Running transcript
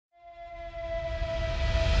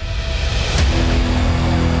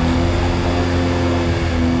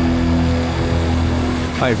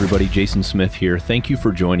Hi everybody, Jason Smith here. Thank you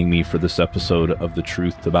for joining me for this episode of The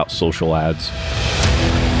Truth About Social Ads.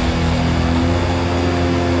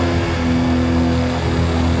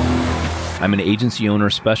 I'm an agency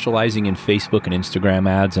owner specializing in Facebook and Instagram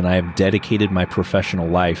ads, and I have dedicated my professional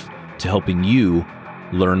life to helping you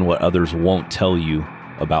learn what others won't tell you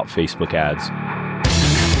about Facebook ads.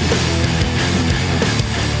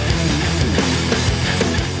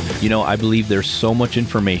 You know, I believe there's so much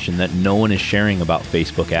information that no one is sharing about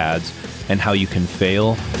Facebook ads and how you can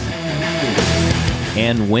fail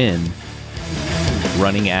and win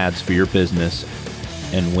running ads for your business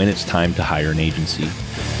and when it's time to hire an agency.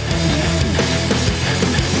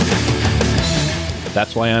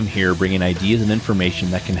 That's why I'm here bringing ideas and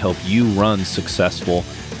information that can help you run successful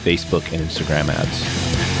Facebook and Instagram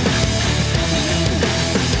ads.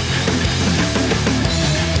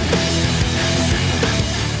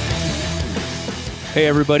 Hey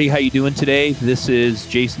everybody, how you doing today? This is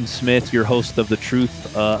Jason Smith, your host of The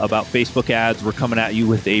Truth About Facebook Ads. We're coming at you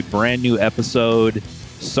with a brand new episode.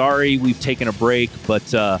 Sorry we've taken a break, but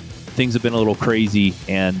things have been a little crazy,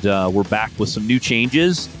 and we're back with some new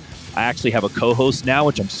changes. I actually have a co-host now,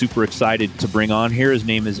 which I'm super excited to bring on here. His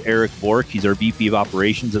name is Eric Bork. He's our VP of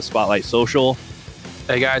Operations at Spotlight Social.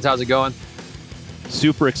 Hey guys, how's it going?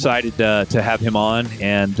 Super excited to have him on,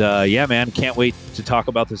 and yeah, man, can't wait to talk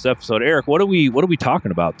about this episode. Eric, what are we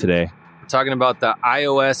talking about today? We're talking about the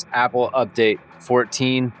iOS Apple update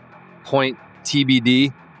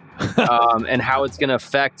 14.TBD and how it's going to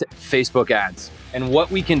affect Facebook ads and what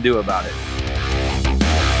we can do about it.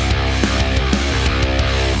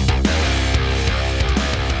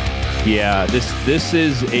 Yeah, this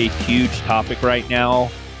is a huge topic right now,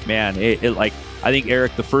 man. I think,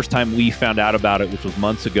 Eric, the first time we found out about it, which was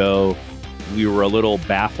months ago, we were a little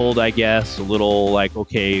baffled, I guess, a little like,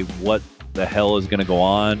 okay, what the hell is going to go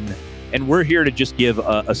on? And we're here to just give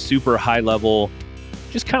a super high level,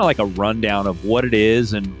 just kind of like a rundown of what it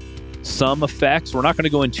is and some effects. We're not going to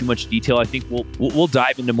go into too much detail. I think we'll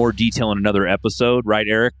dive into more detail in another episode, right,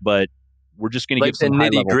 Eric? But we're just going to give some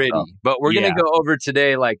nitty gritty. stuff. But we're going to go over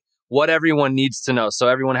today, like what everyone needs to know, so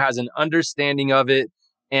everyone has an understanding of it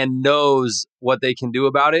and knows what they can do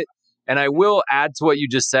about it. And I will add to what you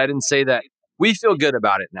just said and say that we feel good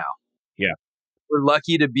about it now. Yeah. We're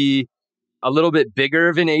lucky to be a little bit bigger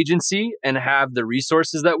of an agency and have the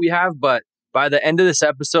resources that we have. But by the end of this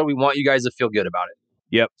episode, we want you guys to feel good about it.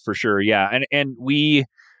 Yep, for sure. Yeah. And we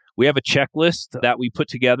have a checklist that we put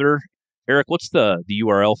together. Eric, what's the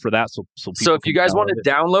URL for that? So if you guys want to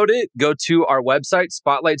download it, go to our website,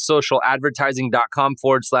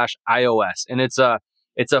 spotlightsocialadvertising.com/iOS. And it's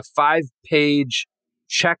a 5-page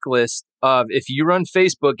checklist of if you run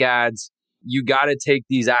Facebook ads, you got to take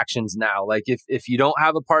these actions now. Like if you don't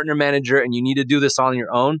have a partner manager and you need to do this on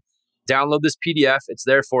your own, download this PDF. It's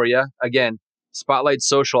there for you. Again,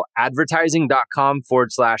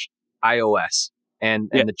 spotlightsocialadvertising.com/iOS. And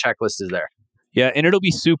the checklist is there. Yeah, and it'll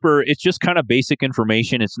be it's just kind of basic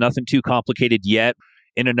information. It's nothing too complicated yet.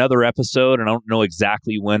 In another episode, and I don't know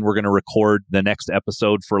exactly when we're going to record the next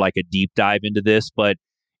episode for like a deep dive into this, but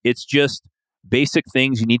it's just basic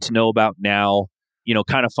things you need to know about now. You know,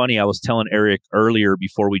 kind of funny, I was telling Eric earlier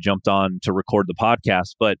before we jumped on to record the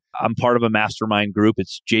podcast, but I'm part of a mastermind group.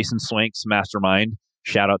 It's Jason Swank's mastermind.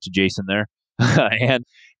 Shout out to Jason there.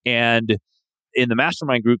 and in the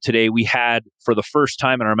mastermind group today, we had, for the first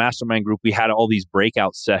time in our mastermind group, we had all these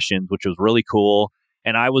breakout sessions, which was really cool.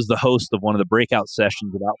 And I was the host of one of the breakout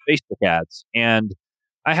sessions about Facebook ads. And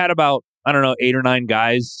I had about, 8 or 9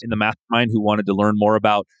 guys in the mastermind who wanted to learn more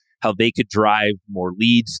about how they could drive more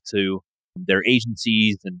leads to their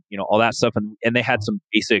agencies and, all that stuff. And they had some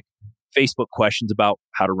basic Facebook questions about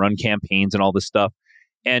how to run campaigns and all this stuff.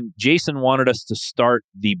 And Jason wanted us to start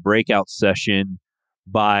the breakout session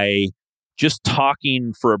by just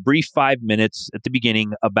talking for a brief 5 minutes at the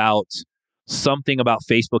beginning about something about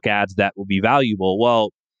Facebook ads that will be valuable.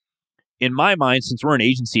 Well, in my mind, since we're an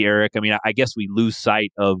agency, Eric, I guess we lose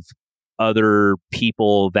sight of other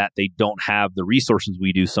people that they don't have the resources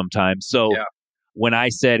we do sometimes. So when I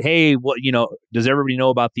said, hey, does everybody know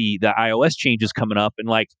about the iOS changes coming up? And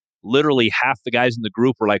like literally half the guys in the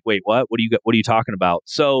group were like, wait, what? What are you talking about?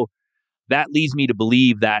 So that leads me to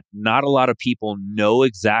believe that not a lot of people know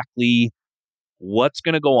exactly what's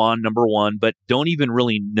going to go on, number one, but don't even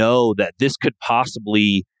really know that this could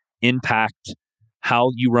possibly impact how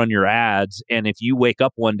you run your ads. And if you wake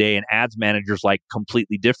up one day and ads manager's like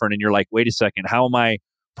completely different and you're like, wait a second, how am I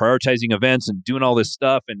prioritizing events and doing all this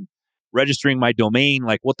stuff and registering my domain?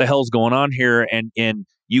 Like, what the hell's going on here? And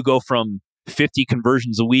you go from 50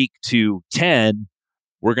 conversions a week to 10,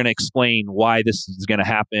 we're going to explain why this is going to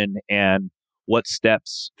happen and what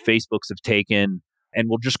steps Facebook's have taken. And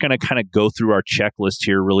we're just going to kind of go through our checklist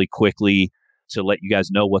here really quickly to let you guys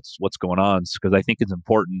know what's going on, because I think it's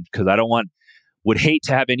important, because I would hate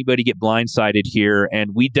to have anybody get blindsided here.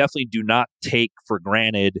 And we definitely do not take for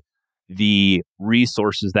granted the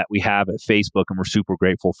resources that we have at Facebook, and we're super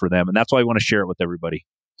grateful for them. And that's why I want to share it with everybody.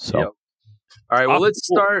 So, Yep. All right. Well,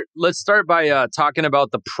 let's start by talking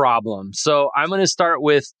about the problem. So I'm going to start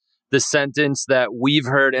with the sentence that we've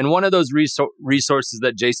heard. And one of those resources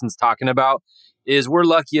that Jason's talking about is we're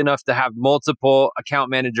lucky enough to have multiple account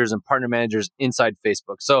managers and partner managers inside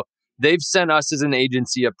Facebook. So they've sent us as an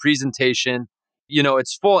agency a presentation.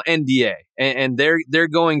 It's full NDA, and they're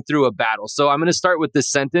going through a battle. So I'm going to start with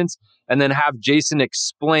this sentence and then have Jason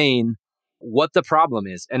explain what the problem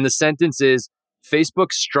is. And the sentence is,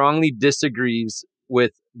 Facebook strongly disagrees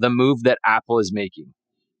with the move that Apple is making.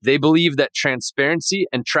 They believe that transparency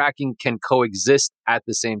and tracking can coexist at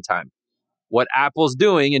the same time. What Apple's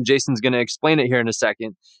doing, and Jason's going to explain it here in a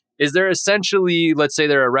second, is they're essentially, let's say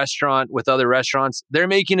they're a restaurant with other restaurants, they're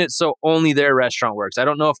making it so only their restaurant works. I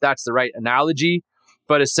don't know if that's the right analogy,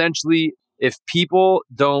 but essentially, if people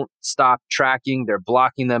don't stop tracking, they're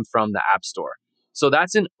blocking them from the App Store. So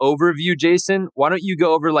that's an overview, Jason. Why don't you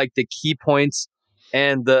go over like the key points?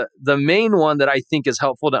 And the main one that I think is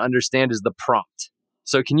helpful to understand is the prompt.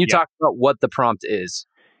 So can you talk about what the prompt is?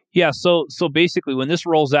 Yeah, so basically when this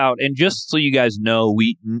rolls out, and just so you guys know,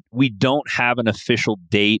 we don't have an official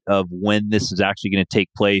date of when this is actually going to take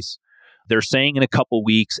place. They're saying in a couple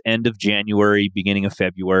weeks, end of January, beginning of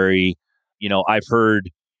February. I've heard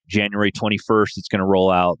January 21st it's going to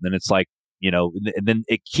roll out. Then it's like, and then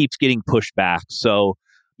it keeps getting pushed back. So,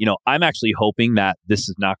 I'm actually hoping that this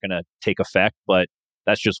is not going to take effect, but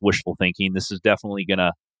that's just wishful thinking. This is definitely going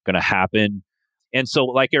to happen. And so,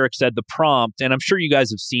 like Eric said, the prompt, and I'm sure you guys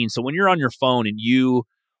have seen, so when you're on your phone and you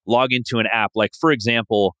log into an app, like for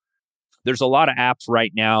example, there's a lot of apps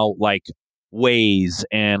right now like Waze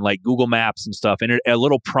and like Google Maps and stuff, and a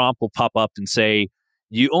little prompt will pop up and say,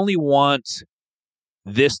 you only want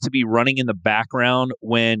this to be running in the background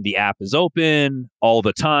when the app is open, all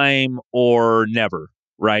the time, or never,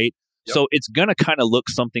 right? Yep. So it's going to kind of look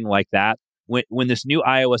something like that. When this new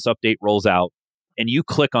iOS update rolls out and you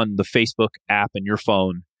click on the Facebook app in your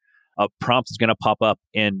phone, a prompt is going to pop up,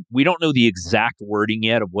 and we don't know the exact wording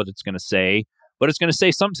yet of what it's going to say, but it's going to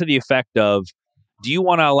say something to the effect of, do you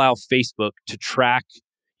want to allow Facebook to track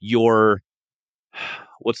your,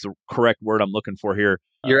 what's the correct word I'm looking for here?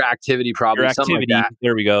 Your activity, probably. Your activity. Something like that.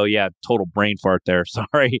 There we go. Yeah, total brain fart there.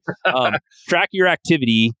 Sorry. Track your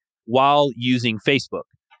activity while using Facebook.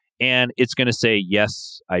 And it's going to say,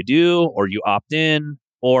 yes, I do, or you opt in,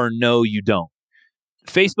 or no, you don't.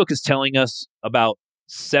 Facebook is telling us about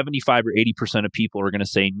 75 or 80% of people are going to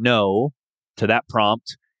say no to that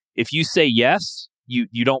prompt. If you say yes,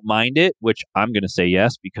 you don't mind it, which I'm going to say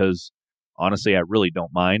yes, because honestly, I really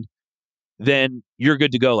don't mind, then you're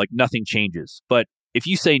good to go. Like nothing changes. But if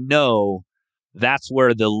you say no, that's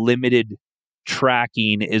where the limited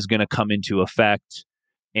tracking is going to come into effect.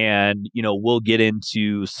 And, we'll get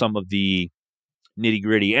into some of the nitty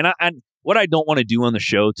gritty. And what I don't want to do on the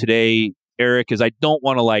show today, Eric, is I don't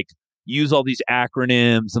want to like use all these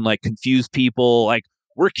acronyms and like confuse people. Like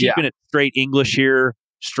we're keeping it straight English here,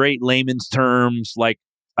 straight layman's terms. Like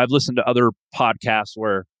I've listened to other podcasts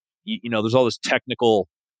where, there's all this technical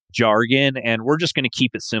jargon, and we're just going to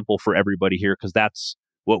keep it simple for everybody here, because that's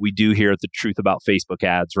what we do here at The Truth About Facebook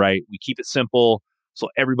Ads, right? We keep it simple so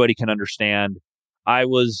everybody can understand. I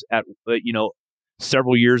was at,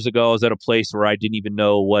 several years ago, I was at a place where I didn't even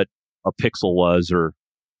know what a pixel was, or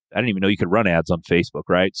I didn't even know you could run ads on Facebook,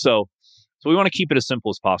 right? So we want to keep it as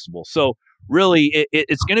simple as possible. So really,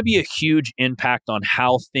 it's going to be a huge impact on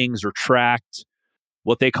how things are tracked,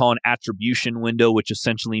 what they call an attribution window, which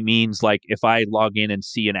essentially means like if I log in and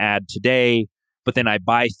see an ad today, but then I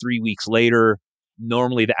buy 3 weeks later,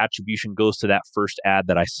 normally the attribution goes to that first ad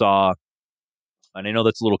that I saw. And I know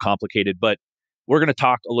that's a little complicated, but we're going to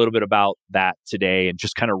talk a little bit about that today and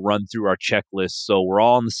just kind of run through our checklist so we're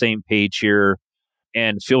all on the same page here.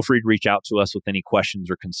 And feel free to reach out to us with any questions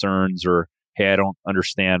or concerns, or, hey, I don't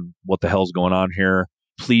understand what the hell's going on here.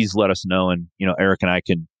 Please let us know. And, Eric and I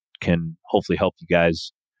can hopefully help you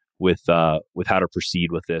guys with how to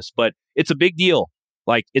proceed with this. But it's a big deal.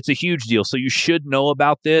 Like it's a huge deal. So you should know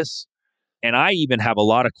about this. And I even have a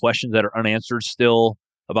lot of questions that are unanswered still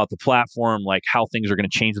about the platform, like how things are going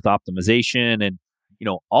to change with optimization and,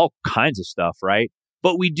 all kinds of stuff, right?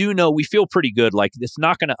 But we do know, we feel pretty good. Like it's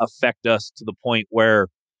not going to affect us to the point where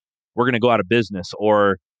we're going to go out of business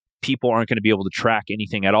or people aren't going to be able to track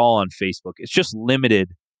anything at all on Facebook. It's just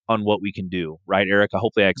limited on what we can do, right, Eric?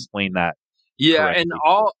 Hopefully I explained that Yeah, and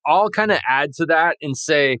correctly. I'll kind of add to that and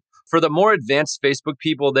say for the more advanced Facebook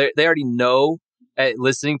people, they already know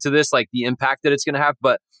listening to this like the impact that it's going to have.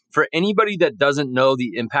 But for anybody that doesn't know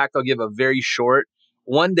the impact, I'll give a very short.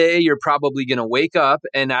 One day you're probably going to wake up,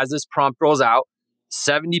 and as this prompt rolls out,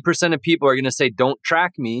 70% of people are going to say, "Don't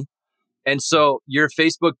track me." And so your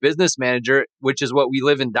Facebook business manager, which is what we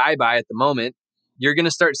live and die by at the moment, you're going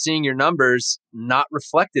to start seeing your numbers not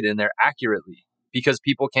reflected in there accurately because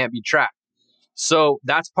people can't be tracked. So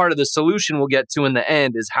that's part of the solution we'll get to in the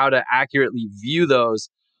end is how to accurately view those.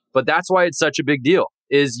 But that's why it's such a big deal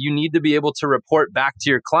is you need to be able to report back to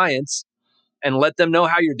your clients and let them know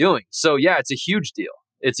how you're doing. So yeah, it's a huge deal.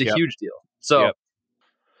 It's a Yep. huge deal. So Yep.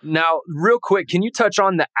 now real quick, can you touch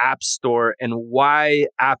on the App Store and why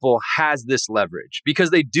Apple has this leverage? Because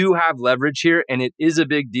they do have leverage here and it is a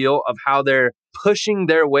big deal of how they're pushing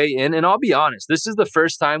their way in. And I'll be honest, this is the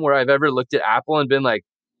first time where I've ever looked at Apple and been like,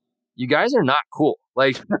 you guys are not cool.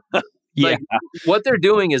 Like, Yeah. like what they're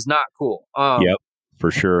doing is not cool. Yep. For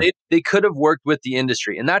sure. They could have worked with the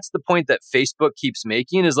industry. And that's the point that Facebook keeps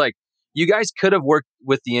making is like, you guys could have worked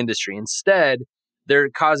with the industry. Instead, they're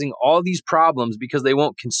causing all these problems because they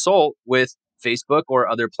won't consult with Facebook or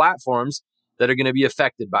other platforms that are going to be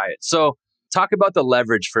affected by it. So talk about the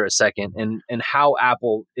leverage for a second and how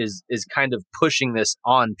Apple is kind of pushing this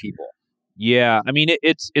on people. Yeah, I mean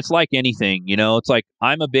it's like anything, It's like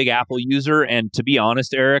I'm a big Apple user, and to be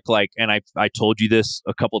honest, Eric, and I told you this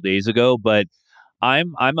a couple days ago, but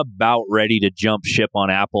I'm about ready to jump ship on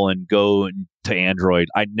Apple and go to Android.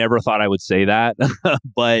 I never thought I would say that,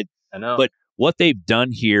 but I know. but what they've done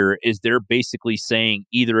here is they're basically saying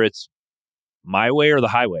either it's my way or the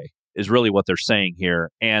highway is really what they're saying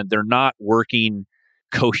here, and they're not working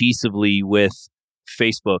cohesively with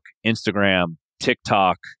Facebook, Instagram,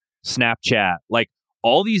 TikTok, Snapchat. Like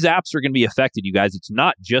all these apps are going to be affected, you guys. It's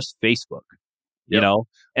not just Facebook, Yep.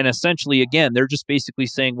 And essentially, again, they're just basically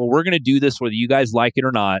saying, well, we're going to do this whether you guys like it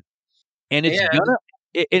or not. And it's And gonna,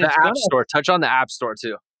 the App Store. Touch on the App Store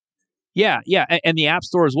too. yeah. And the App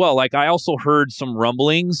Store as well. Like I also heard some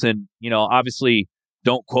rumblings and, obviously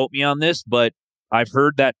don't quote me on this, but I've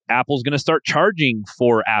heard that Apple's going to start charging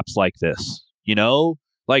for apps like this,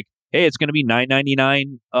 like, hey, it's going to be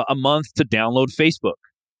 $9.99 a month to download Facebook,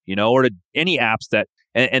 or to any apps that,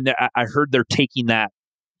 and I heard they're taking that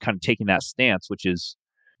stance, which is,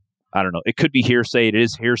 I don't know. It could be hearsay. It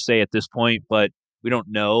is hearsay at this point, but we don't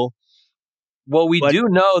know. Well, we do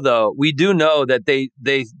know though. We do know that they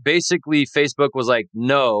basically Facebook was like,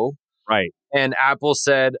 no. Right. And Apple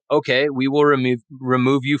said, okay, we will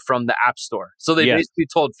remove you from the App Store. So they basically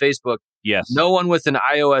told Facebook, yes, no one with an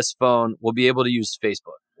iOS phone will be able to use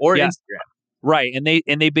Facebook or Instagram. Right. And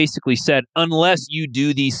they basically said, unless you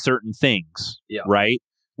do these certain things, right?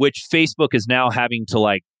 Which Facebook is now having to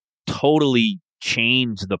like totally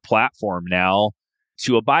change the platform now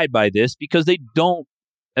to abide by this because they don't,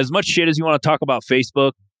 as much shit as you want to talk about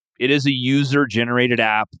Facebook, it is a user generated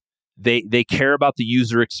app. They care about the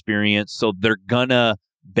user experience. So they're gonna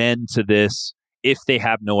bend to this if they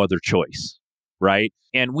have no other choice. Right.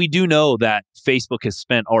 And we do know that Facebook has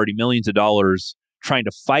spent already millions of dollars trying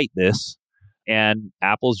to fight this. And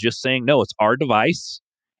Apple's just saying, no, it's our device.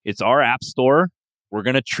 It's our app store. We're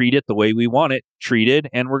going to treat it the way we want it treated.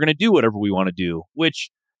 And we're going to do whatever we want to do, which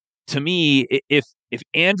to me, if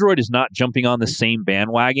Android is not jumping on the same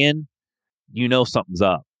bandwagon, something's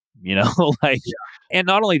up, And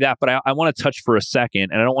not only that, but I want to touch for a second,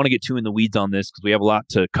 and I don't want to get too in the weeds on this because we have a lot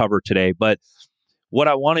to cover today. But what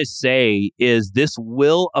I want to say is this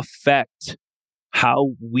will affect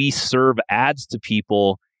how we serve ads to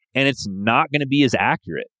people, and it's not going to be as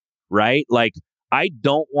accurate, right? Like, I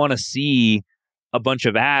don't want to see a bunch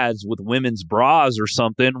of ads with women's bras or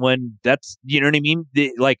something when that's, you know what I mean?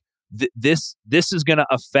 This is going to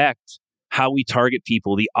affect how we target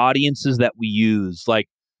people, the audiences that we use. Like,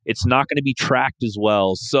 it's not going to be tracked as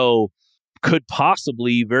well. So could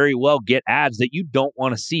possibly very well get ads that you don't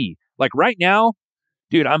want to see. Like right now,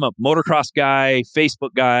 dude, I'm a motocross guy,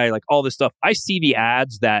 Facebook guy, like all this stuff. I see the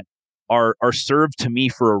ads that are served to me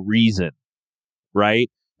for a reason, right?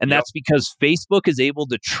 And that's because Facebook is able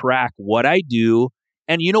to track what I do.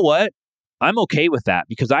 And you know what? I'm okay with that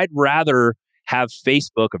because I'd rather have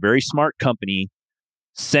Facebook, a very smart company,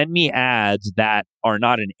 send me ads that are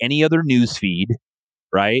not in any other news feed,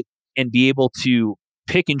 right? And be able to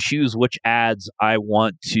pick and choose which ads I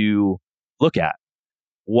want to look at.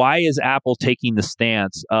 Why is Apple taking the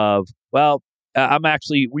stance of, well,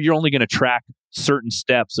 you're only going to track certain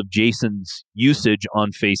steps of Jason's usage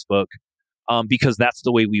on Facebook because that's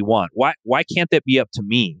the way we want. Why can't that be up to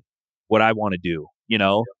me, what I want to do,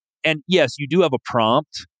 And yes, you do have a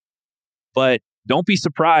prompt, But don't be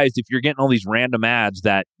surprised if you're getting all these random ads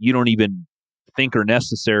that you don't even think are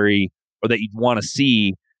necessary or that you'd want to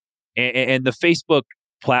see. And the Facebook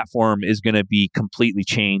platform is going to be completely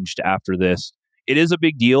changed after this. It is a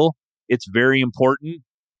big deal. It's very important,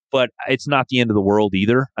 but it's not the end of the world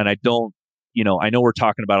either. And I don't, I know we're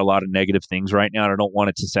talking about a lot of negative things right now, and I don't want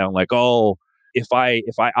it to sound like, oh, if I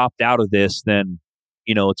opt out of this, then,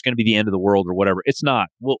 it's going to be the end of the world or whatever. It's not.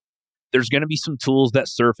 Well, there's going to be some tools that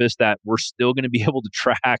surface that we're still going to be able to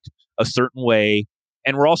track a certain way.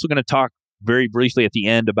 And we're also going to talk very briefly at the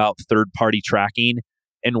end about third-party tracking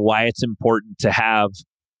and why it's important to have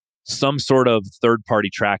some sort of third-party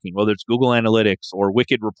tracking, whether it's Google Analytics or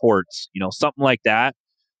Wicked Reports, something like that,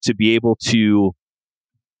 to be able to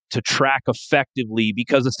track effectively.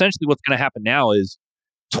 Because essentially what's going to happen now is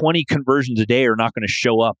 20 conversions a day are not going to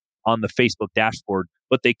show up on the Facebook dashboard,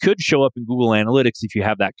 but they could show up in Google Analytics if you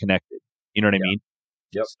have that connected. You know what I mean?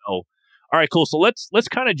 Yep. So, all right, cool. So let's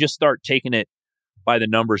kind of just start taking it by the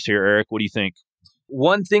numbers here, Eric. What do you think?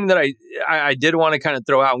 One thing that I did want to kind of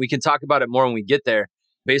throw out, and we can talk about it more when we get there,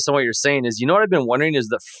 based on what you're saying, is, what I've been wondering is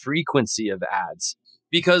the frequency of ads.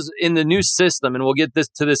 Because in the new system, and we'll get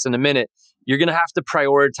to this in a minute, you're going to have to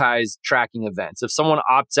prioritize tracking events. If someone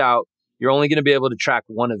opts out, you're only going to be able to track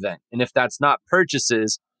one event. And if that's not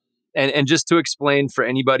purchases, and just to explain for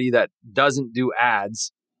anybody that doesn't do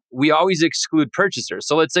ads, we always exclude purchasers.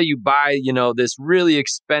 So let's say you buy, this really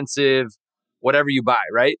expensive, whatever you buy,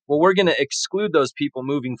 right? Well, we're going to exclude those people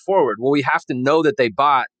moving forward. Well, we have to know that they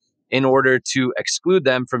bought in order to exclude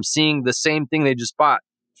them from seeing the same thing they just bought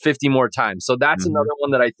 50 more times. So that's another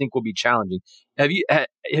one that I think will be challenging. Have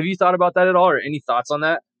you thought about that at all, or any thoughts on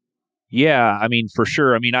that? Yeah, I mean, for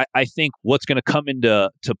sure. I mean, I think what's going to come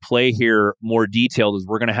into play here more detailed is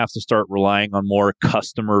we're going to have to start relying on more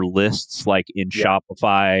customer lists, like in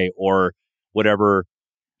Shopify or whatever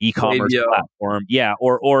e-commerce platform. Yeah,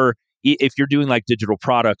 or if you're doing like digital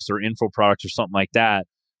products or info products or something like that,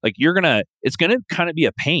 like it's going to kind of be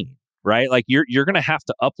a pain, right? Like you're going to have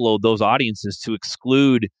to upload those audiences to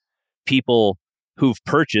exclude people who've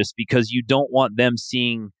purchased, because you don't want them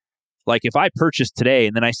seeing. Like if I purchase today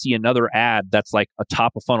and then I see another ad that's like a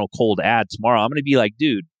top of funnel cold ad tomorrow, I'm going to be like,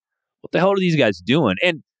 dude, what the hell are these guys doing?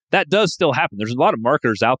 And that does still happen. There's a lot of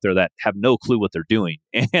marketers out there that have no clue what they're doing,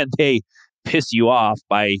 and they piss you off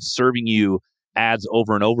by serving you ads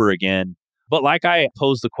over and over again. But like I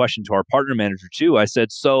posed the question to our partner manager too, I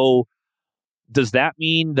said, so does that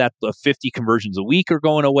mean that the 50 conversions a week are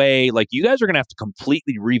going away? Like you guys are going to have to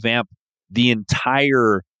completely revamp the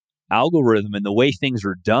entire algorithm and the way things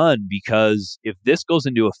are done, because if this goes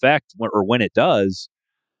into effect, or when it does,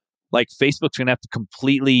 like Facebook's going to have to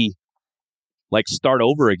completely like start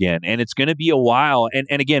over again, and it's going to be a while.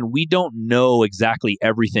 And again, we don't know exactly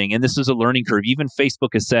everything, and this is a learning curve. Even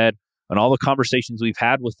Facebook has said on all the conversations we've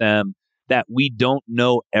had with them that we don't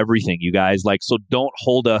know everything, you guys. Like, so don't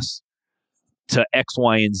hold us to X,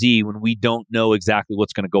 Y, and Z when we don't know exactly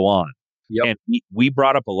what's going to go on. Yep. And we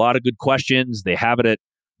brought up a lot of good questions. They have it at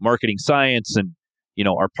Marketing Science, and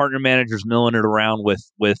our partner managers milling it around with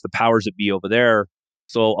the powers that be over there.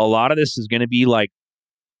 So a lot of this is going to be like,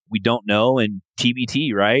 we don't know, and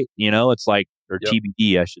TBT, right? It's like, or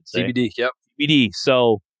TBD, I should say. TBD, yep. TBD.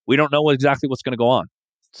 So we don't know exactly what's going to go on.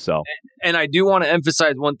 So, and I do want to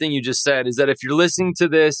emphasize one thing you just said, is that if you're listening to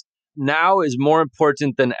this, now is more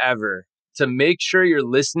important than ever to make sure you're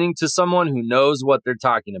listening to someone who knows what they're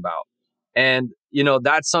talking about. And,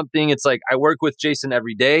 that's something, it's like, I work with Jason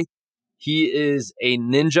every day. He is a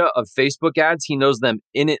ninja of Facebook ads. He knows them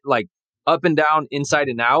in it, like up and down, inside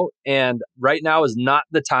and out. And right now is not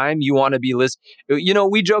the time you want to be listening.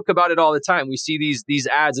 We joke about it all the time. We see these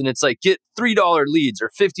ads and it's like, get $3 leads or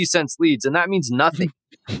 50 cents leads. And that means nothing.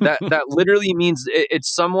 that literally means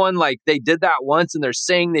it's someone like they did that once and they're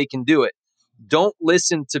saying they can do it. Don't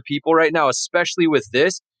listen to people right now, especially with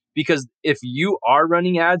this, because if you are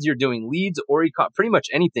running ads, you're doing leads or pretty much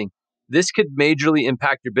anything, this could majorly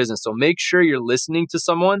impact your business. So make sure you're listening to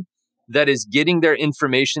someone that is getting their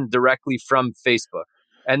information directly from Facebook.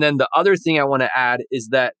 And then the other thing I want to add is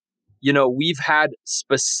that, we've had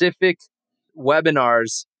specific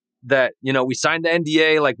webinars that, we signed the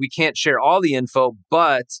NDA, like we can't share all the info.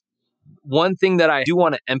 But one thing that I do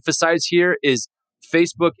want to emphasize here is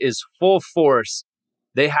Facebook is full force.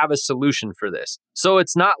 They have a solution for this. So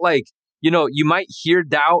it's not like, you might hear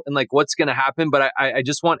doubt and like what's going to happen, but I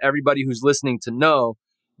just want everybody who's listening to know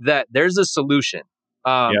that there's a solution.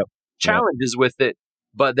 Challenges with it,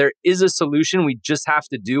 but there is a solution. We just have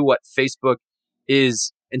to do what Facebook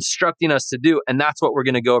is instructing us to do. And that's what we're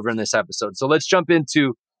going to go over in this episode. So let's jump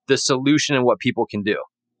into the solution and what people can do.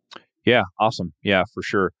 Yeah, awesome. Yeah, for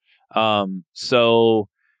sure. So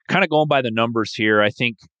kind of going by the numbers here, I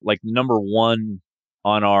think like number one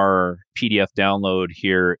on our PDF download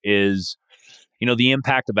here is, the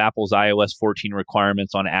impact of Apple's iOS 14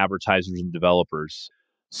 requirements on advertisers and developers.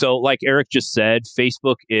 So like Eric just said,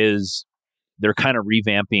 they're kind of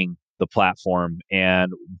revamping the platform,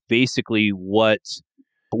 and basically what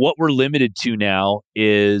we're limited to now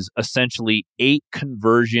is essentially 8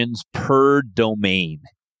 conversions per domain,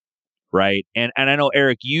 right? And I know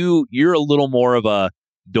Eric, you're a little more of a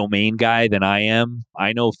domain guy than I am.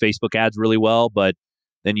 I know Facebook ads really well, but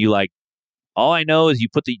then all I know is you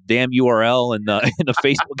put the damn URL in the in the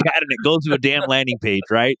Facebook ad and it goes to a damn landing page,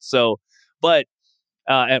 right? So, but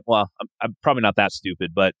I'm probably not that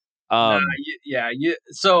stupid, but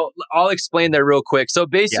so I'll explain that real quick. So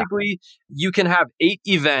basically, you can have 8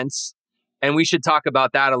 events, and we should talk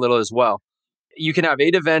about that a little as well. You can have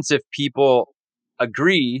 8 events if people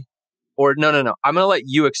agree, or no. I'm going to let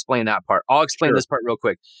you explain that part. I'll explain this part real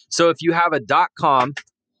quick. So if you have a .com,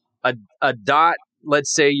 a dot,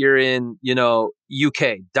 let's say you're in,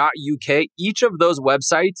 UK, .uk, each of those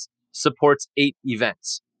websites supports 8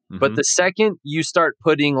 events. Mm-hmm. But the second you start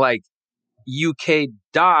putting like UK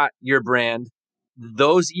dot your brand,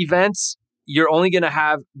 those events, you're only going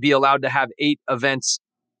to be allowed to have 8 events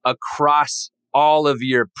across all of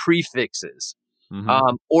your prefixes,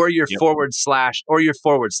 or your forward slash or your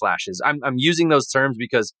forward slashes. I'm using those terms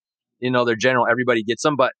because, they're general. Everybody gets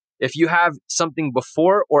them. But if you have something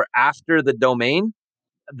before or after the domain,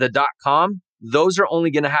 the .com, those are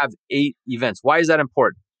only going to have 8 events. Why is that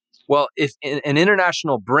important? Well, if an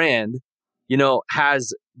international brand,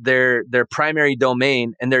 has their primary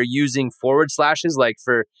domain and they're using forward slashes, like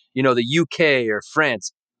for, the UK or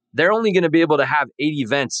France, they're only going to be able to have 8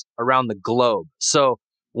 events around the globe. So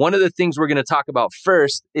one of the things we're going to talk about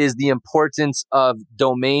first is the importance of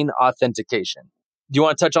domain authentication. Do you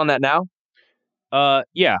want to touch on that now?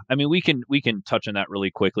 Yeah. I mean, we can touch on that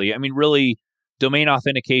really quickly. I mean, really, domain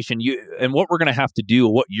authentication, and what we're going to have to do,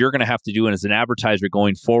 what you're going to have to do as an advertiser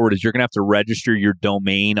going forward is you're going to have to register your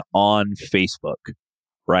domain on Facebook,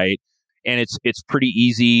 right? And it's pretty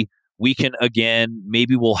easy. We can, again,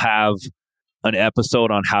 maybe we'll have an episode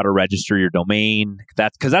on how to register your domain.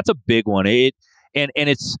 That's a big one. And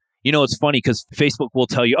it's, it's funny because Facebook will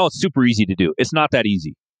tell you, oh, it's super easy to do. It's not that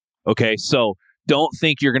easy. Okay. So don't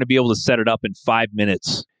think you're going to be able to set it up in 5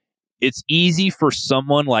 minutes. It's easy for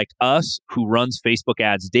someone like us who runs Facebook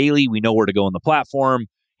ads daily. We know where to go on the platform.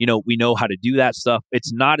 We know how to do that stuff.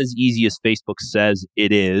 It's not as easy as Facebook says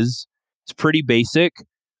it is. It's pretty basic.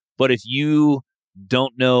 But if you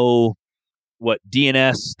don't know what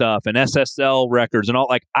DNS stuff and SSL records and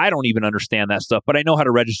all, I don't even understand that stuff, but I know how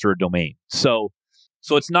to register a domain. So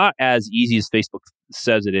it's not as easy as Facebook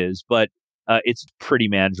says it is, but it's pretty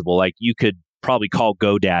manageable. Like you could probably call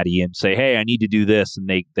GoDaddy and say, hey, I need to do this. And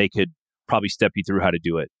they could probably step you through how to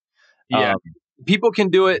do it. Yeah. People can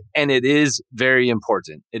do it. And it is very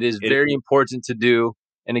important. It is very important to do.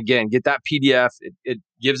 And again, get that PDF. It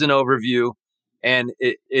gives an overview, and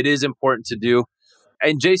it is important to do.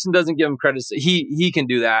 And Jason doesn't give him credit. He can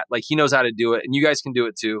do that. Like he knows how to do it, and you guys can do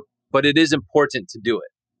it too. But it is important to do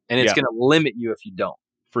it. And it's going to limit you if you don't.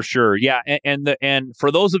 For sure. Yeah. And for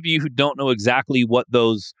those of you who don't know exactly what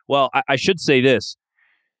those, I should say this.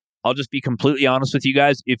 I'll just be completely honest with you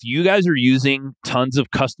guys. If you guys are using tons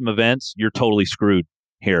of custom events, you're totally screwed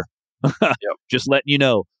here. Yep. Just letting you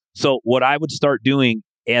know. So what I would start doing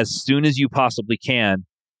as soon as you possibly can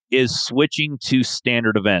is switching to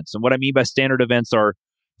standard events. And what I mean by standard events are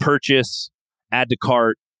purchase, add to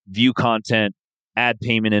cart, view content, add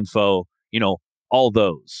payment info, all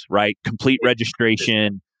those, right? Complete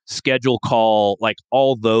registration, schedule call, like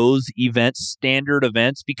all those events, standard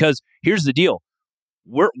events, because here's the deal.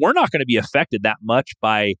 We're not going to be affected that much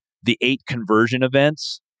by the 8 conversion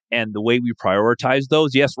events and the way we prioritize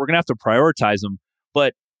those. Yes, we're going to have to prioritize them.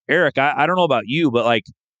 But Eric, I don't know about you, but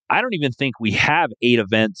I don't even think we have 8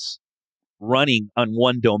 events running on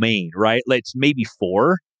one domain, right? It's maybe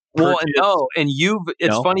 4. Well, and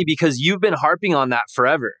it's funny because you've been harping on that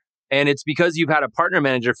forever. And it's because you've had a partner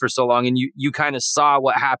manager for so long, and you kind of saw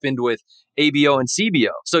what happened with ABO and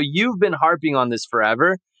CBO. So you've been harping on this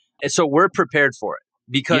forever. And so we're prepared for it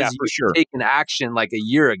because you've taken action like a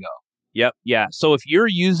year ago. Yep. Yeah. So if you're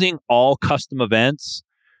using all custom events,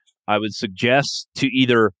 I would suggest to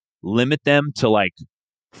either limit them to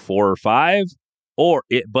 4 or 5,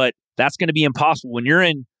 but that's going to be impossible when you're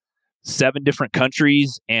in 7 different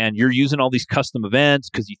countries and you're using all these custom events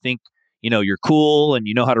because you think, you're cool and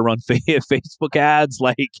you know how to run Facebook ads.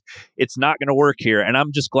 It's not going to work here. And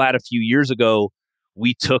I'm just glad a few years ago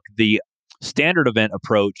we took the standard event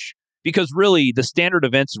approach because really the standard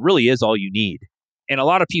events really is all you need. And a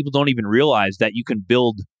lot of people don't even realize that you can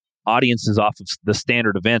build audiences off of the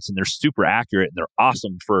standard events, and they're super accurate and they're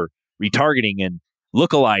awesome for retargeting and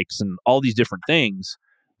lookalikes and all these different things.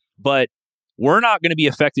 But we're not going to be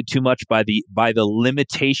affected too much by the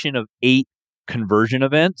limitation of 8 conversion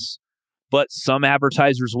events, but some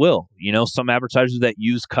advertisers will, some advertisers that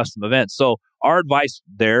use custom events. So our advice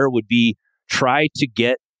there would be try to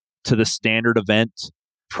get to the standard event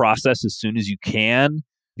process as soon as you can,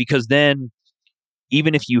 because then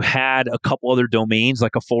even if you had a couple other domains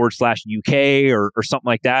like a /UK or something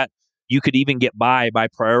like that, you could even get by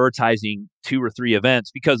prioritizing 2 or 3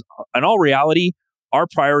 events. Because in all reality, our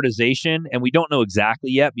prioritization, and we don't know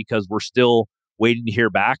exactly yet because we're still waiting to hear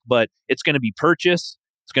back, but it's going to be purchase.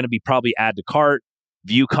 It's going to be probably add to cart,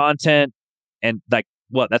 view content, and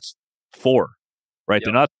that's 4, right? Yep.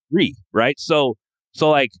 They're not 3, right? So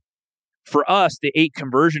like for us, the 8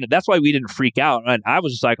 conversion, that's why we didn't freak out. And I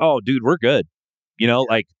was just like, oh, dude, we're good.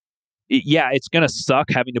 It's going to suck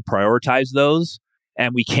having to prioritize those.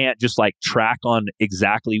 And we can't just track on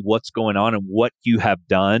exactly what's going on and what you have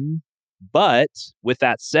done. But with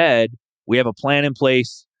that said, we have a plan in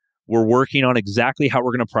place. We're working on exactly how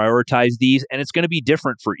we're going to prioritize these. And it's going to be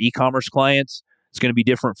different for e-commerce clients. It's going to be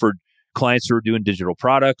different for clients who are doing digital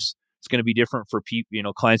products. It's going to be different for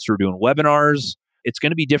clients who are doing webinars. It's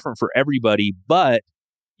going to be different for everybody. But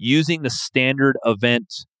using the standard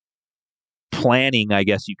event planning, I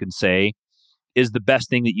guess you can say, is the best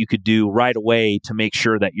thing that you could do right away to make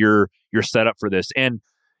sure that you're set up for this. And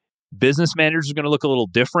business managers are going to look a little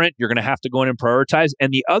different. You're going to have to go in and prioritize.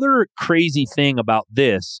 And the other crazy thing about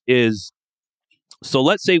this is, so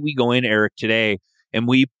let's say we go in, Eric, today, and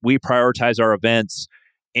we prioritize our events,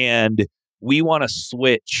 and we want to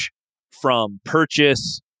switch from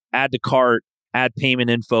purchase, add to cart, add payment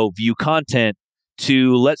info, view content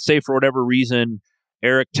to, let's say for whatever reason,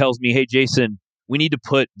 Eric tells me, hey, Jason, we need to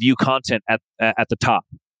put view content at the top,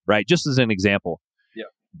 right? Just as an example. Yeah.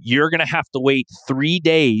 You're going to have to wait 3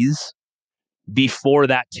 days before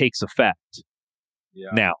that takes effect. Yeah.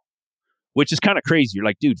 Now, which is kind of crazy. You're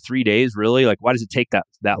like, dude, 3 days? Really? Why does it take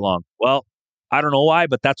that long? Well, I don't know why,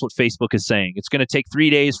 but that's what Facebook is saying. It's going to take 3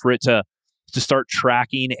 days for it to start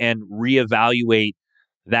tracking and reevaluate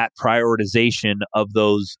that prioritization of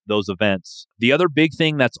those events. The other big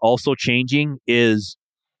thing that's also changing is,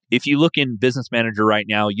 if you look in Business Manager right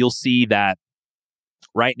now, you'll see that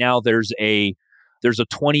right now there's a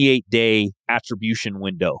 28-day attribution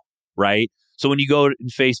window, right? So when you go in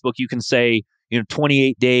Facebook, you can say,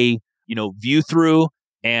 28-day, view through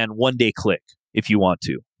and 1-day click if you want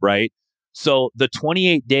to, right? So the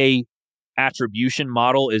 28-day attribution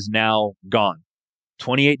model is now gone.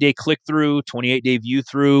 28-day click through, 28-day view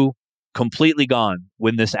through, completely gone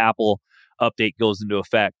when this Apple update goes into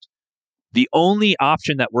effect. The only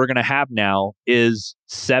option that we're going to have now is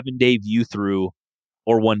 7-day view through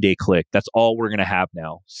or 1-day click. That's all we're going to have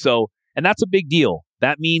now. So, and that's a big deal.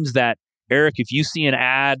 That means that, Eric, if you see an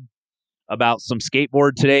ad about some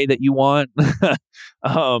skateboard today that you want,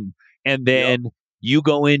 and then you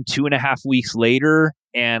go in 2.5 weeks later,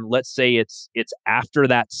 and let's say it's after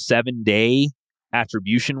that 7-day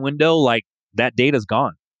attribution window, that data's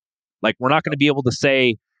gone. We're not going to be able to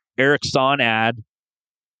say Eric saw an ad,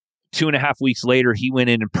 2.5 weeks later, he went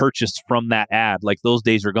in and purchased from that ad. Those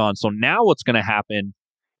days are gone. So now what's going to happen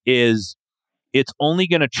is it's only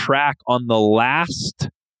going to track on the last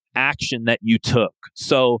action that you took.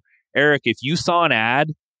 So, Eric, if you saw an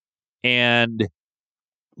ad and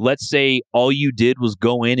let's say all you did was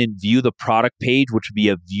go in and view the product page, which would be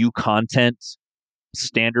a view content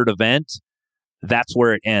standard event, that's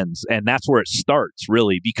where it ends. And that's where it starts,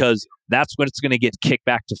 really, because that's when it's going to get kicked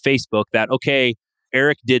back to Facebook that, okay,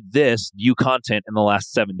 Eric did this view content in the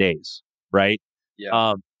last 7 days, right?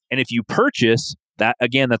 Yeah. And if you purchase that,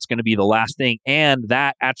 again, that's going to be the last thing. And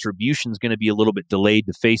that attribution is going to be a little bit delayed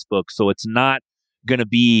to Facebook. So it's not going to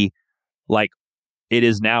be like it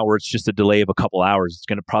is now where it's just a delay of a couple hours. It's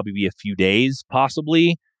going to probably be a few days,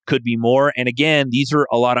 possibly, could be more. And again, these are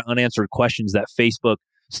a lot of unanswered questions that Facebook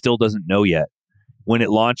still doesn't know yet. When it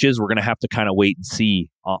launches, we're going to have to kind of wait and see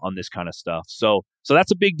on this kind of stuff. So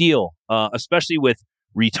that's a big deal, especially with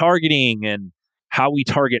retargeting and how we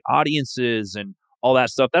target audiences and all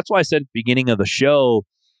that stuff. That's why I said at the beginning of the show,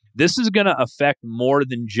 this is going to affect more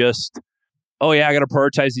than just, oh yeah, I got to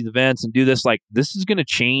prioritize these events and do this. This is going to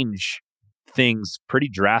change things pretty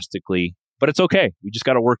drastically, but it's okay. We just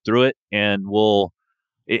got to work through it, and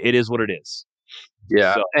it is what it is.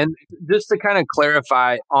 Yeah. So, and just to kind of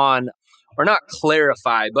clarify on, or not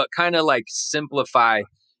clarify, but kind of simplify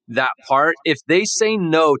that part. If they say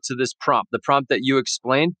no to this prompt, the prompt that you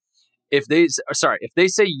explained, if they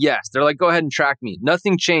say yes, they're like, go ahead and track me.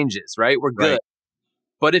 Nothing changes, right? We're good. Right.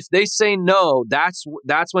 But if they say no, that's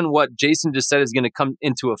when what Jason just said is going to come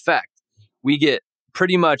into effect. We get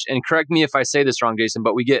pretty much, and correct me if I say this wrong, Jason,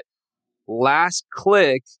 but we get last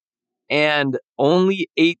click and only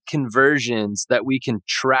 8 conversions that we can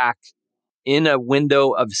track in a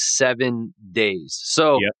window of 7 days.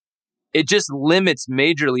 So Yep. it just limits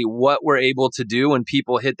majorly what we're able to do when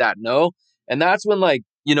people hit that no. And that's when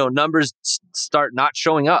numbers start not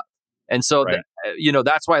showing up. And so, Right.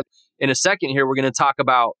 that's why in a second here, we're going to talk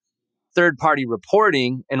about third-party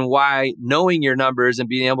reporting and why knowing your numbers and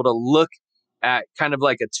being able to look at kind of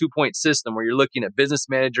like a 2-point system where you're looking at business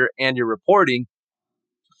manager and your reporting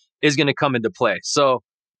is going to come into play. So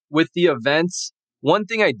with the events, one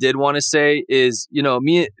thing I did want to say is,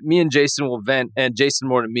 me and Jason will vent, and Jason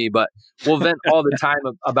more than me, but we'll vent all the time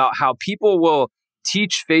about how people will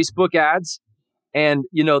teach Facebook ads. And,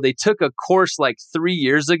 they took a course like 3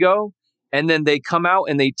 years ago, and then they come out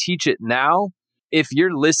and they teach it now. If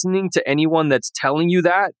you're listening to anyone that's telling you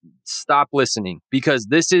that, stop listening, because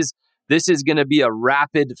this is going to be a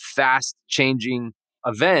rapid, fast changing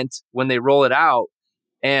event when they roll it out.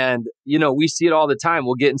 And, we see it all the time.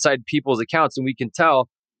 We'll get inside people's accounts and we can tell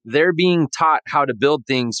they're being taught how to build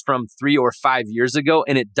things from 3 or 5 years ago,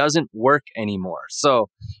 and it doesn't work anymore. So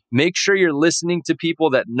make sure you're listening to people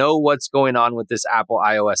that know what's going on with this Apple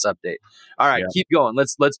iOS update. All right, Keep going.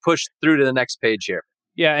 Let's push through to the next page here.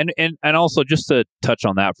 Yeah, and also just to touch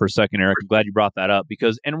on that for a second, Eric, I'm glad you brought that up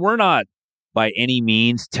because we're not by any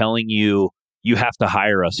means telling you have to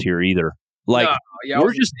hire us here either. Like,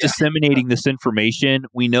 we're just disseminating this information.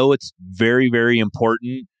 We know it's very, very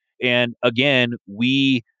important. And again,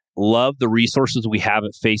 we love the resources we have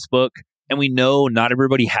at Facebook. And we know not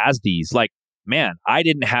everybody has these. Like, man, I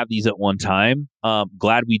didn't have these at one time.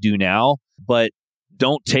 Glad we do now. But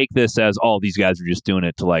don't take this as, oh, these guys are just doing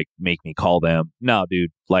it to like make me call them. No, dude,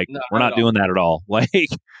 like we're not doing that at all. Like,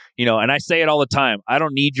 and I say it all the time. I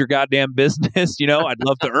don't need your goddamn business. I'd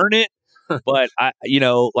love to earn it. But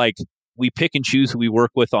we pick and choose who we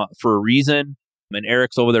work with for a reason. And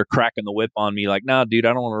Eric's over there cracking the whip on me like, no, dude, I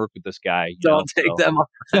don't want to work with this guy. Don't take them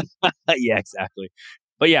on. Yeah, exactly.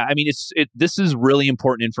 But yeah, I mean, this is really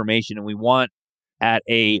important information. And we want at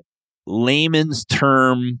a layman's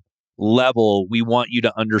term level, we want you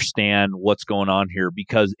to understand what's going on here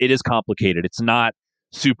because it is complicated. It's not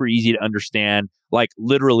super easy to understand. Like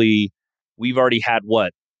literally, we've already had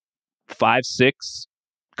 5, 6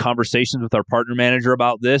 conversations with our partner manager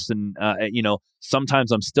about this. And,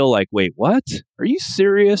 sometimes I'm still like, wait, what? Are you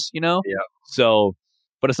serious? Yeah. So,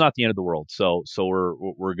 but it's not the end of the world. So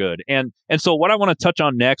we're good. And so what I want to touch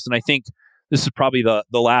on next, and I think this is probably the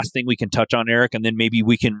last thing we can touch on, Eric, and then maybe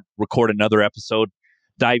we can record another episode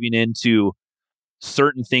diving into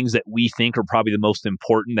certain things that we think are probably the most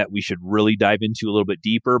important that we should really dive into a little bit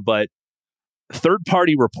deeper. But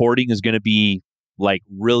third-party reporting is going to be like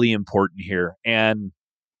really important here. And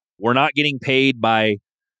we're not getting paid by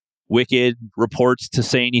Wicked reports to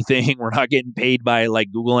say anything. We're not getting paid by like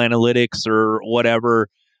Google Analytics or whatever,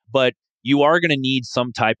 but you are going to need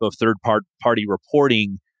some type of third-party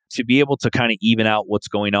reporting to be able to kind of even out what's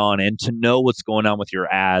going on and to know what's going on with your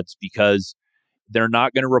ads because they're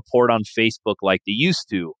not going to report on Facebook like they used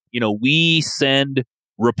to. We send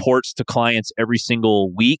reports to clients every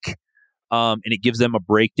single week, and it gives them a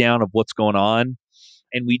breakdown of what's going on.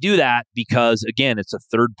 And we do that because, again, it's a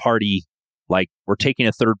third party, like we're taking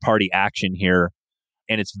a third party action here,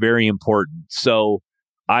 and it's very important. So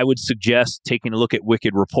I would suggest taking a look at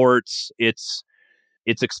Wicked Reports. It's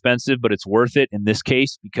expensive, but it's worth it in this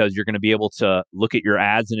case because you're going to be able to look at your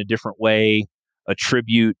ads in a different way,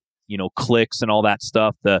 attribute, clicks and all that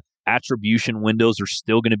stuff. The attribution windows are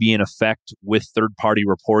still going to be in effect with third party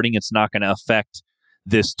reporting. It's not going to affect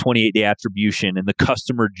this 28-day attribution and the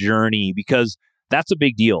customer journey because that's a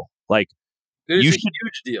big deal. Like, it's a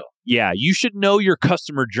huge deal. Yeah, you should know your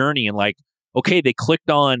customer journey and like, okay, they clicked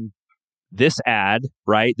on this ad,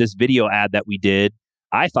 right? This video ad that we did.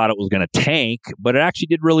 I thought it was going to tank, but it actually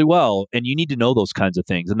did really well. And you need to know those kinds of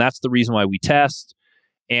things. And that's the reason why we test.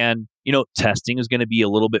 And, testing is going to be a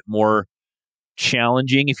little bit more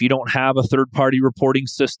challenging if you don't have a third-party reporting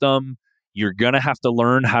system. You're going to have to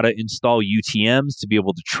learn how to install UTMs to be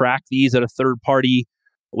able to track these at a third-party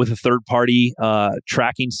with a third-party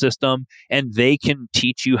tracking system, and they can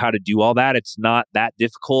teach you how to do all that. It's not that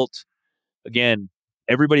difficult. Again,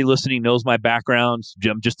 everybody listening knows my background.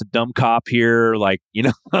 I'm just a dumb cop here,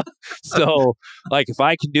 so like if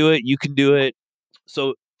I can do it, you can do it.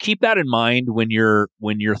 So keep that in mind when you're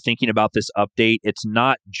thinking about this update. It's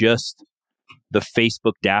not just the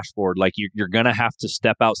Facebook dashboard. Like you're going to have to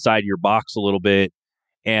step outside your box a little bit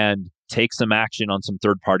and take some action on some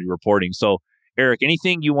third-party reporting. So, Eric,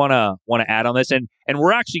 anything you want to add on this? And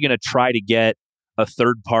we're actually going to try to get a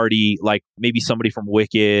third party, like maybe somebody from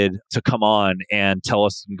Wicked, to come on and tell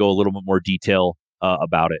us and go a little bit more detail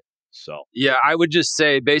about it. So yeah, I would just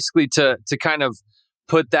say basically to kind of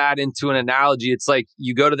put that into an analogy, it's like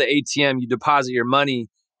you go to the ATM, you deposit your money,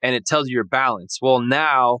 and it tells you your balance. Well,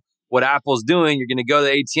 now what Apple's doing, you're going to go to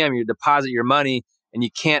the ATM, you deposit your money, and you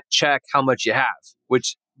can't check how much you have,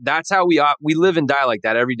 which that's how we live and die like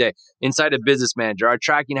that every day. Inside of Business Manager, our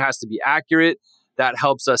tracking has to be accurate. That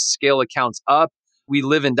helps us scale accounts up. We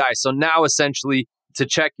live and die. So now essentially to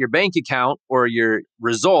check your bank account or your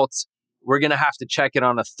results, we're going to have to check it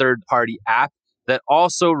on a third-party app that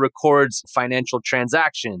also records financial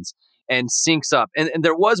transactions and syncs up. And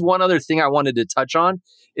there was one other thing I wanted to touch on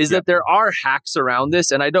is that there are hacks around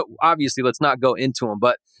this. And obviously, let's not go into them,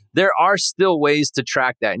 but there are still ways to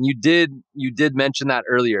track that. And you did mention that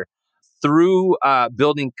earlier through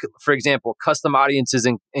building, for example, custom audiences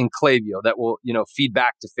in Klaviyo that will, feed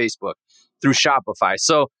back to Facebook through Shopify.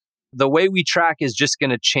 So the way we track is just going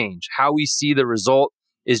to change. How we see the result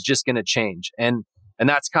is just going to change. And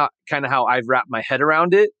that's kind of how I've wrapped my head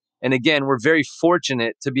around it. And again, we're very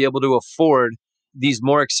fortunate to be able to afford these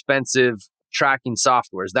more expensive tracking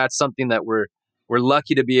softwares. That's something that we're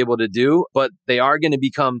lucky to be able to do, but they are going to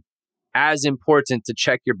become as important to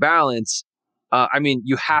check your balance.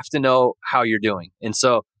 You have to know how you're doing. And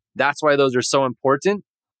so that's why those are so important.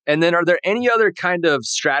 And then are there any other kind of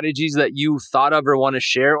strategies that you thought of or want to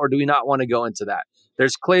share, or do we not want to go into that?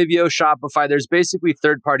 There's Klaviyo, Shopify. There's basically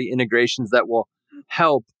third-party integrations that will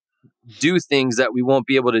help do things that we won't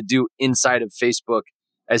be able to do inside of Facebook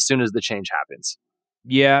as soon as the change happens.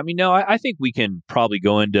 Yeah, I think we can probably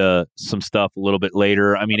go into some stuff a little bit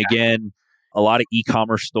later. Again, a lot of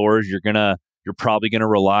e-commerce stores, you're probably gonna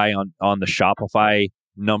rely on the Shopify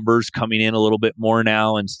numbers coming in a little bit more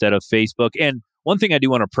now instead of Facebook. And one thing I do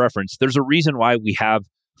want to preference, there's a reason why we have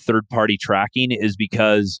third-party tracking is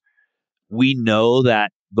because we know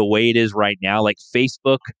that the way it is right now, like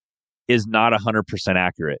Facebook is not 100%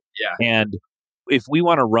 accurate. Yeah. And if we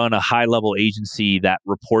want to run a high-level agency that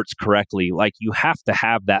reports correctly, like you have to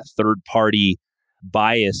have that third-party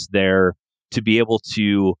bias there to be able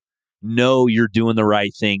to know you're doing the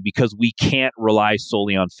right thing, because we can't rely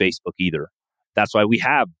solely on Facebook either. That's why we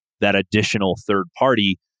have that additional third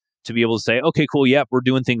party to be able to say, okay, cool, yep, we're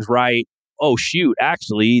doing things right. Oh, shoot,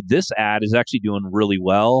 actually, this ad is actually doing really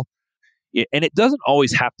well. And it doesn't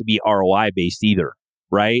always have to be ROI based either,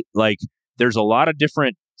 right? Like there's a lot of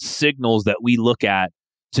different signals that we look at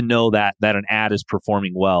to know that an ad is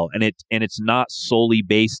performing well. And it's not solely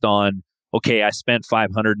based on, okay, I spent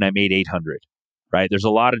 500 and I made 800, right? There's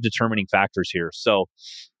a lot of determining factors here. So,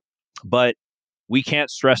 but we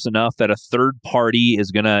can't stress enough that a third party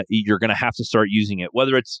you're going to have to start using it,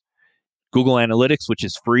 whether it's Google Analytics, which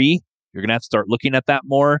is free. You're going to have to start looking at that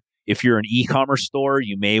more. If you're an e-commerce store,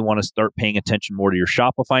 you may want to start paying attention more to your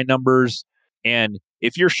Shopify numbers. And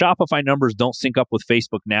if your Shopify numbers don't sync up with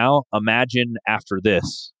Facebook now, imagine after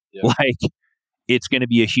this. Yeah. Like, it's going to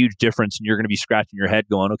be a huge difference, and you're going to be scratching your head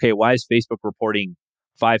going, okay, why is Facebook reporting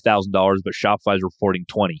 $5,000, but Shopify is reporting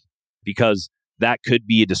 20? Because that could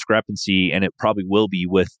be a discrepancy, and it probably will be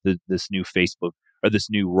with this new Facebook or this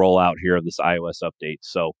new rollout here of this iOS update.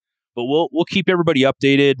 So, but we'll keep everybody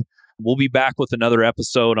updated. We'll be back with another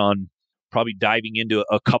episode on probably diving into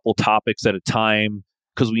a couple topics at a time,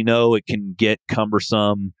 because we know it can get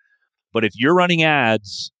cumbersome. But if you're running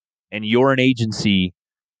ads and you're an agency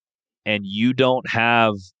and you don't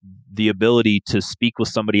have the ability to speak with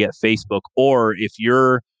somebody at Facebook, or if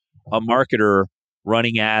you're a marketer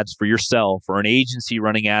running ads for yourself, or an agency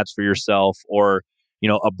running ads for yourself, or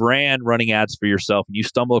a brand running ads for yourself, and you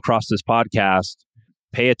stumble across this podcast,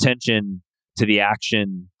 pay attention to the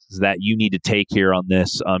actions that you need to take here on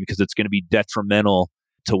this, because it's going to be detrimental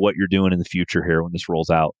to what you're doing in the future here when this rolls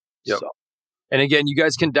out. Yep. So. And again, you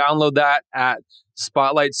guys can download that at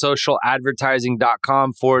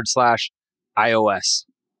spotlightsocialadvertising.com/iOS.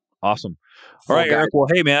 Awesome. All right, Eric. Well,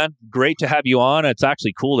 hey, man, great to have you on. It's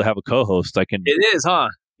actually cool to have a co-host. It is, huh?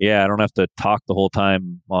 Yeah, I don't have to talk the whole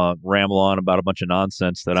time, ramble on about a bunch of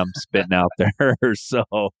nonsense that I'm spitting out there. So,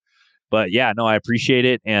 but yeah, no, I appreciate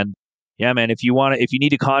it. And yeah, man, if you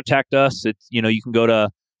need to contact us, it's, you can go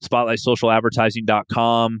to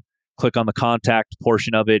spotlightsocialadvertising.com, click on the contact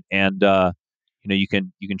portion of it, and you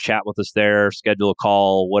can chat with us there, schedule a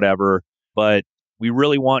call, whatever. But we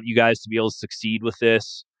really want you guys to be able to succeed with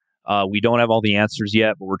this. We don't have all the answers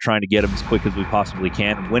yet, but we're trying to get them as quick as we possibly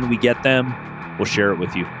can. And when we get them, we'll share it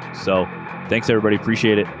with you. So thanks, everybody.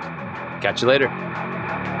 Appreciate it. Catch you later.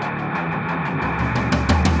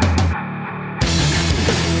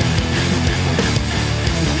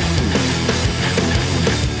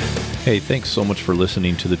 Hey, thanks so much for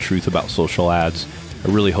listening to The Truth About Social Ads.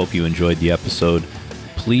 I really hope you enjoyed the episode.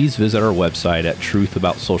 Please visit our website at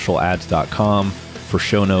truthaboutsocialads.com for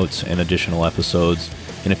show notes and additional episodes.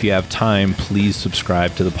 And if you have time, please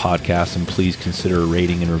subscribe to the podcast and please consider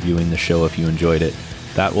rating and reviewing the show if you enjoyed it.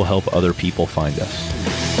 That will help other people find us.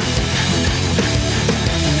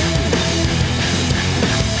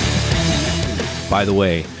 By the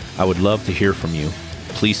way, I would love to hear from you.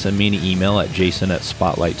 Please send me an email at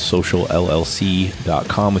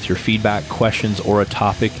jason@spotlightsocialllc.com with your feedback, questions, or a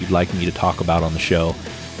topic you'd like me to talk about on the show.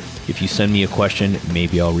 If you send me a question,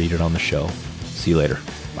 maybe I'll read it on the show. See you later.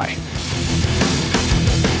 Bye.